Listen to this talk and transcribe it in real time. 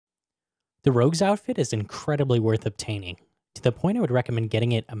The rogue's outfit is incredibly worth obtaining, to the point I would recommend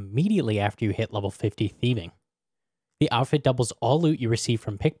getting it immediately after you hit level 50 Thieving. The outfit doubles all loot you receive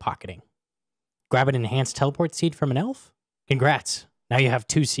from pickpocketing. Grab an enhanced teleport seed from an elf? Congrats, now you have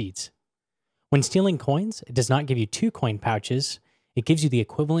 2 seeds. When stealing coins, it does not give you 2 coin pouches, it gives you the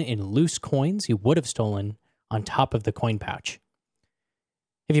equivalent in loose coins you would have stolen on top of the coin pouch.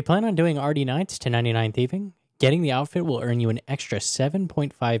 If you plan on doing ardy nights to 99 Thieving, getting the outfit will earn you an extra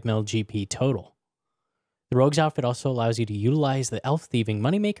 7.5 mil GP total. The rogue's outfit also allows you to utilize the elf thieving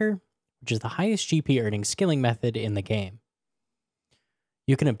moneymaker, which is the highest GP earning skilling method in the game.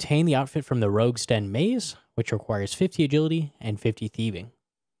 You can obtain the outfit from the Rogue's Den maze, which requires 50 agility and 50 thieving.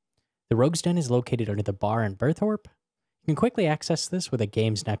 The Rogue's Den is located under the bar in Berthorpe. You can quickly access this with a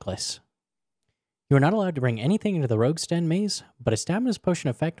game's necklace. You are not allowed to bring anything into the Rogue's Den maze, but a stamina's potion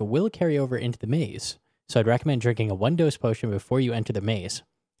effect will carry over into the maze, so I'd recommend drinking a 1-dose potion before you enter the maze,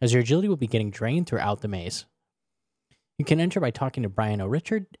 as your agility will be getting drained throughout the maze. You can enter by talking to Brian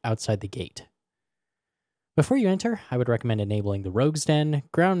O'Richard outside the gate. Before you enter, I would recommend enabling the Rogue's Den,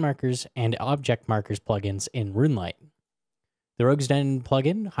 ground markers, and object markers plugins in RuneLite. The Rogue's Den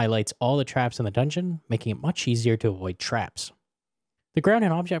plugin highlights all the traps in the dungeon, making it much easier to avoid traps. The ground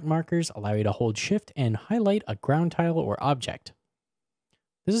and object markers allow you to hold shift and highlight a ground tile or object.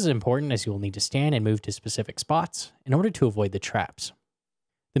 This is important as you will need to stand and move to specific spots in order to avoid the traps.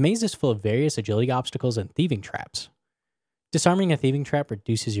 The maze is full of various agility obstacles and thieving traps. Disarming a thieving trap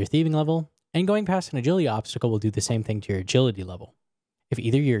reduces your thieving level, and going past an agility obstacle will do the same thing to your agility level. If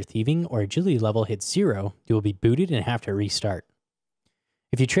either your thieving or agility level hits 0, you will be booted and have to restart.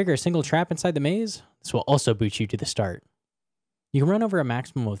 If you trigger a single trap inside the maze, this will also boot you to the start. You can run over a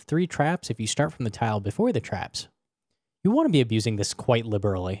maximum of 3 traps if you start from the tile before the traps. You want to be abusing this quite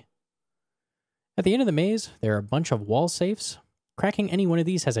liberally. At the end of the maze, there are a bunch of wall safes. Cracking any one of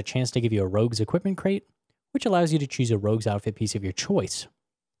these has a chance to give you a rogue's equipment crate, which allows you to choose a rogue's outfit piece of your choice.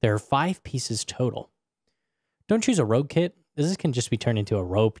 There are 5 pieces total. Don't choose a rogue kit. This can just be turned into a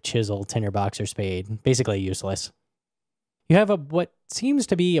rope, chisel, tinderbox, or spade. Basically useless. You have what seems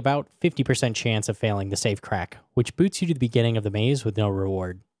to be about 50% chance of failing the safe crack, which boots you to the beginning of the maze with no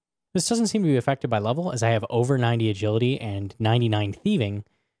reward. This doesn't seem to be affected by level, as I have over 90 agility and 99 thieving,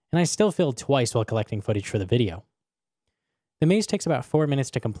 and I still failed twice while collecting footage for the video. The maze takes about 4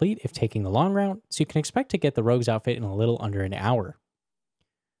 minutes to complete if taking the long route, so you can expect to get the rogue's outfit in a little under an hour.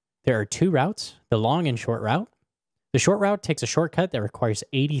 There are 2 routes, the long and short route. The short route takes a shortcut that requires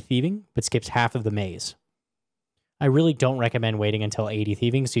 80 thieving, but skips half of the maze. I really don't recommend waiting until 80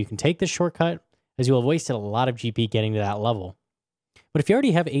 thieving so you can take this shortcut, as you will have wasted a lot of GP getting to that level. But if you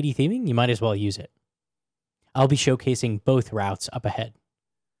already have 80 thieving, you might as well use it. I'll be showcasing both routes up ahead.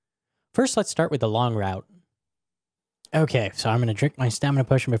 First, let's start with the long route. Okay, so I'm going to drink my stamina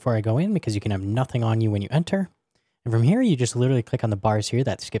potion before I go in because you can have nothing on you when you enter. And from here, you just literally click on the bars here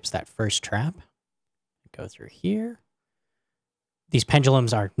that skips that first trap. Go through here. These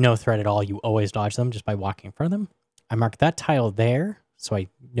pendulums are no threat at all. You always dodge them just by walking in front of them. I mark that tile there so I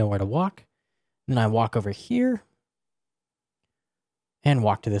know where to walk. Then I walk over here and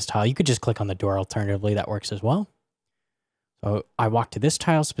walk to this tile. You could just click on the door alternatively. That works as well. So I walk to this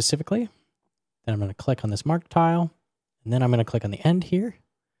tile specifically. Then I'm going to click on this marked tile. And then I'm going to click on the end here.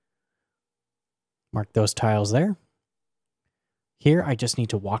 Mark those tiles there. Here, I just need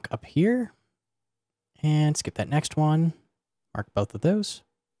to walk up here and skip that next one. Mark both of those.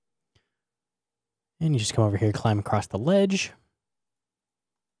 And you just come over here, climb across the ledge.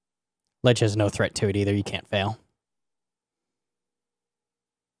 Ledge has no threat to it either. You can't fail.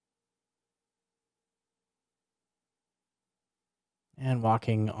 And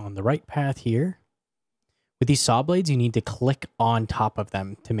walking on the right path here. With these saw blades, you need to click on top of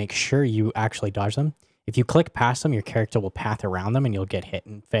them to make sure you actually dodge them. If you click past them, your character will path around them and you'll get hit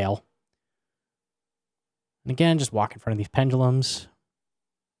and fail. And again, just walk in front of these pendulums.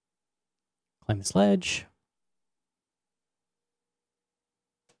 Climb this ledge.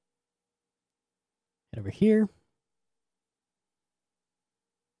 Head over here.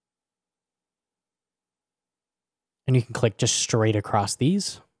 And you can click just straight across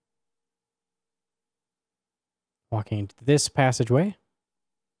these. Walking into this passageway.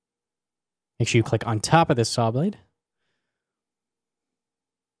 Make sure you click on top of this saw blade.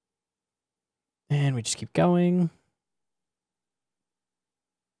 And we just keep going.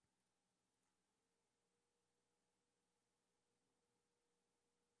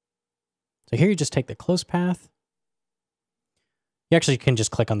 So here you just take the close path. You actually can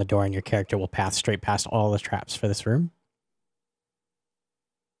just click on the door and your character will path straight past all the traps for this room.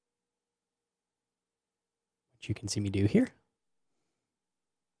 Which you can see me do here.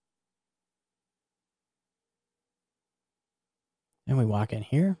 And we walk in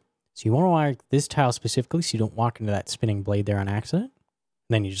here. So you want to mark this tile specifically so you don't walk into that spinning blade there on accident. And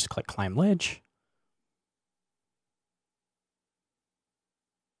then you just click climb ledge.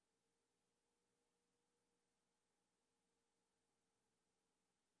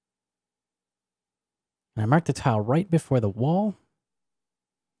 And I marked the tile right before the wall.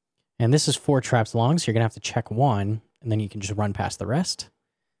 And this is 4 traps long, so you're going to have to check one, and then you can just run past the rest.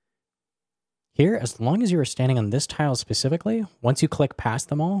 Here, as long as you are standing on this tile specifically, once you click past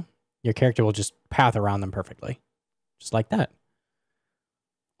them all, your character will just path around them perfectly. Just like that.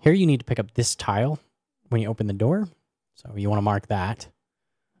 Here you need to pick up this tile when you open the door. So you want to mark that.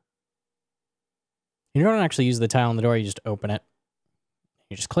 You don't actually use the tile on the door, you just open it.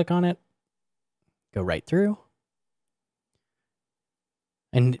 You just click on it, go right through.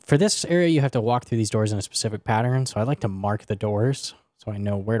 And for this area, you have to walk through these doors in a specific pattern. So I like to mark the doors so I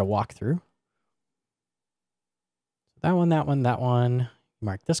know where to walk through. That one, that one, that one.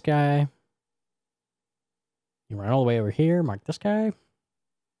 Mark this guy. You run all the way over here, mark this guy.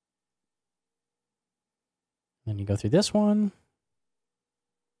 Then you go through this one.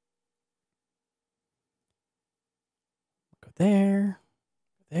 Go there.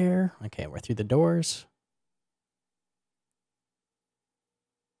 There. Okay, we're through the doors.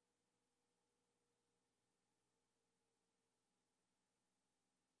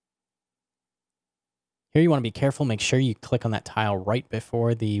 Here you want to be careful. Make sure you click on that tile right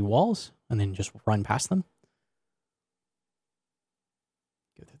before the walls and then just run past them.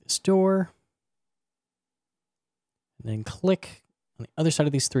 Go through this door. And then click on the other side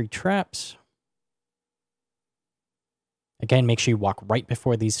of these 3 traps. Again, make sure you walk right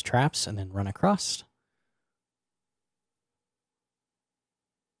before these traps and then run across.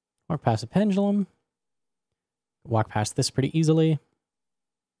 Walk past the pendulum. Walk past this pretty easily.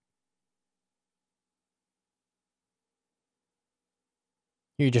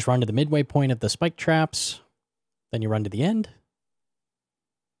 Here you just run to the midway point of the spike traps. Then you run to the end.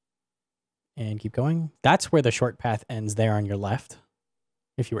 And keep going. That's where the short path ends there on your left.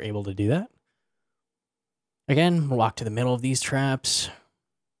 If you were able to do that. Again, we'll walk to the middle of these traps.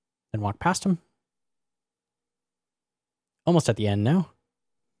 Then walk past them. Almost at the end now.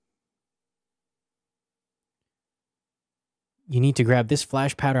 You need to grab this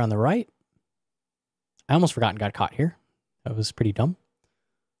flash powder on the right. I almost forgot and got caught here. That was pretty dumb.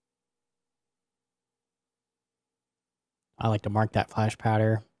 I like to mark that flash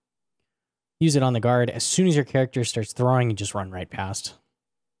powder. Use it on the guard. As soon as your character starts throwing, you just run right past.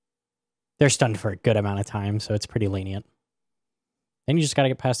 They're stunned for a good amount of time, so it's pretty lenient. Then you just got to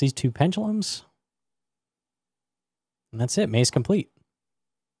get past these 2 pendulums. And that's it. Maze complete.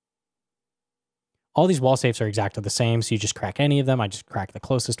 All these wall safes are exactly the same, so you just crack any of them. I just crack the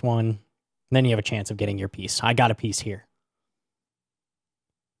closest one. And then you have a chance of getting your piece. I got a piece here.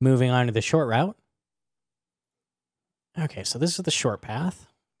 Moving on to the short route. Okay, so this is the short path.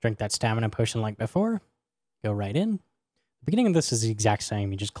 Drink that stamina potion like before. Go right in. The beginning of this is the exact same.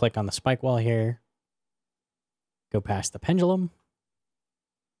 You just click on the spike wall here. Go past the pendulum.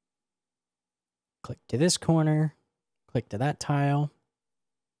 Click to this corner. Click to that tile.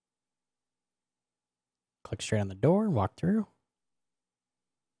 Click straight on the door. Walk through.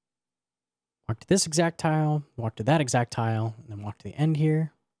 Walk to this exact tile. Walk to that exact tile. And then walk to the end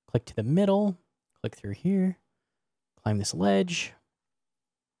here. Click to the middle. Click through here. Climb this ledge.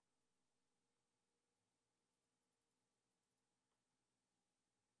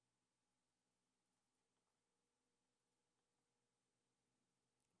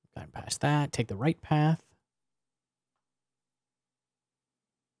 Got past that. Take the right path.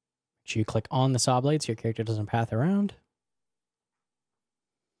 Make sure you click on the saw blade so your character doesn't path around.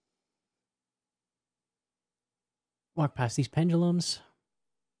 Walk past these pendulums.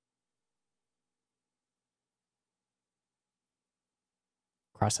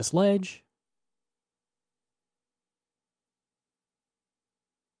 Cross this ledge.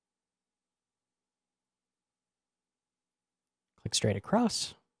 Click straight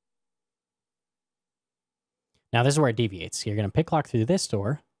across. Now this is where it deviates. You're going to pick lock through this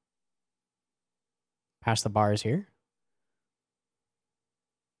door. Past the bars here.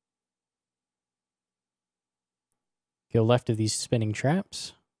 Go left of these spinning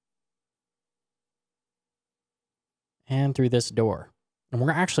traps. And through this door. And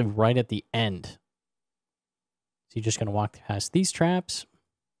we're actually right at the end. So you're just going to walk past these traps.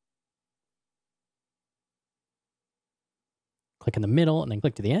 Click in the middle and then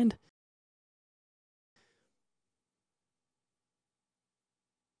click to the end.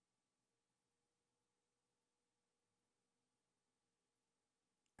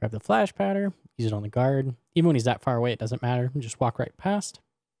 Grab the flash powder, use it on the guard. Even when he's that far away, it doesn't matter. Just walk right past.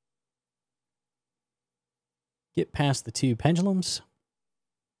 Get past the 2 pendulums.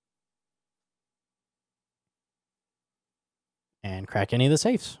 And crack any of the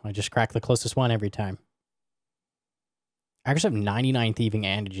safes. I just crack the closest one every time. I actually have 99 thieving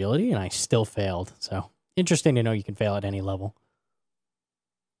and agility, and I still failed. So, interesting to know you can fail at any level.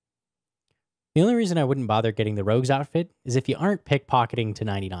 The only reason I wouldn't bother getting the rogue's outfit is if you aren't pickpocketing to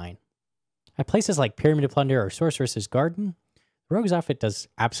 99. At places like Pyramid Plunder or Sorceress's Garden, the rogue's outfit does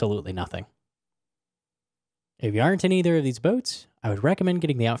absolutely nothing. If you aren't in either of these boats, I would recommend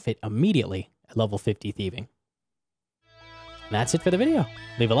getting the outfit immediately at level 50 thieving. And that's it for the video.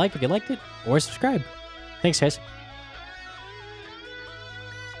 Leave a like if you liked it, or subscribe. Thanks, guys.